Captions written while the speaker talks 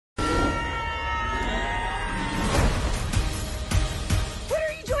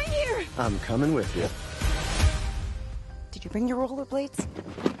I'm coming with you. Did you bring your rollerblades?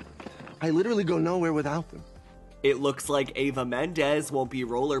 I literally go nowhere without them. It looks like Eva Mendes won't be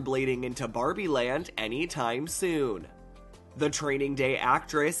rollerblading into Barbie Land anytime soon. The Training Day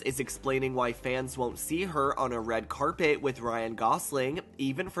actress is explaining why fans won't see her on a red carpet with Ryan Gosling,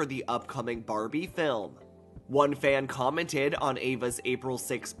 even for the upcoming Barbie film. One fan commented on Eva's April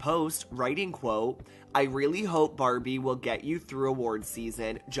 6 post, writing, quote, "I really hope Barbie will get you through awards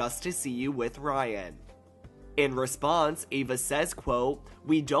season just to see you with Ryan." In response, Eva says, quote,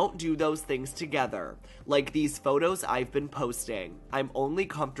 "We don't do those things together. Like these photos I've been posting. I'm only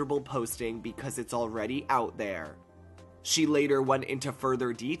comfortable posting because it's already out there." She later went into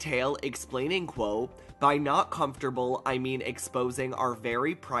further detail, explaining, quote, "By not comfortable, I mean exposing our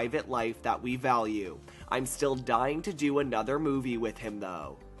very private life that we value. I'm still dying to do another movie with him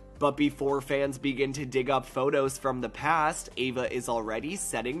though." But before fans begin to dig up photos from the past, Eva is already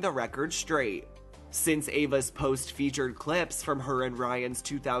setting the record straight. Since Eva's post featured clips from her and Ryan's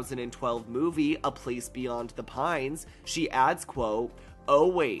 2012 movie, A Place Beyond the Pines, she adds, quote, "Oh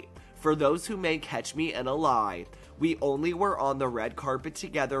wait, for those who may catch me in a lie, we only were on the red carpet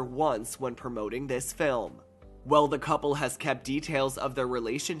together once when promoting this film." While the couple has kept details of their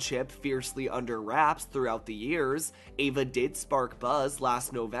relationship fiercely under wraps throughout the years, Eva did spark buzz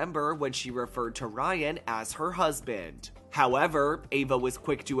last November when she referred to Ryan as her husband. However, Eva was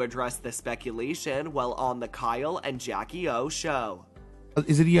quick to address the speculation while on the Kyle and Jackie O show.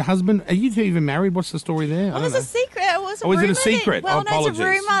 Is it your husband? Are you two even married? What's the story there? Well, it was a secret. It was a is rumor. it a secret? Well, Apologies. no,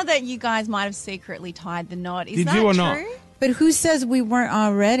 it's a rumor that you guys might have secretly tied the knot. Is Did that you or true? not? But who says we weren't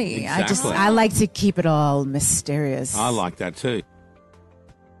already? Exactly. I like to keep it all mysterious. I like that too.